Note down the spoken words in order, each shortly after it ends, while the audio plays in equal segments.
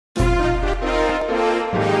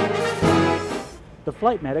The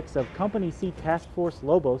flight medics of Company C Task Force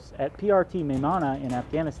Lobos at PRT Maimana in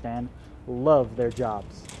Afghanistan love their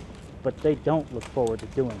jobs, but they don't look forward to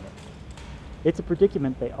doing it. It's a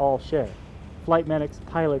predicament they all share, flight medics,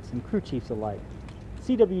 pilots, and crew chiefs alike.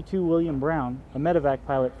 CW2 William Brown, a medevac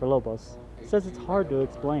pilot for Lobos, says it's hard to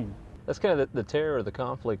explain. That's kind of the terror, the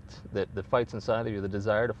conflict that fights inside of you, the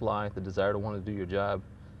desire to fly, the desire to want to do your job,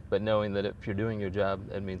 but knowing that if you're doing your job,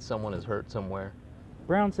 that means someone is hurt somewhere.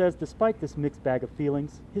 Brown says despite this mixed bag of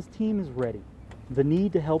feelings, his team is ready. The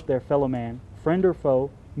need to help their fellow man, friend or foe,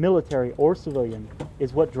 military or civilian,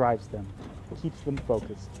 is what drives them, keeps them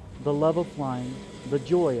focused. The love of flying, the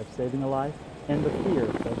joy of saving a life, and the fear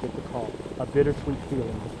they'll get the call. A bittersweet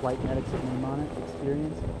feeling the flight medics of Maimana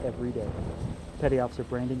experience every day. Petty Officer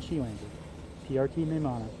Brandon Shelander, PRT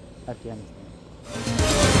Maimana, Afghanistan.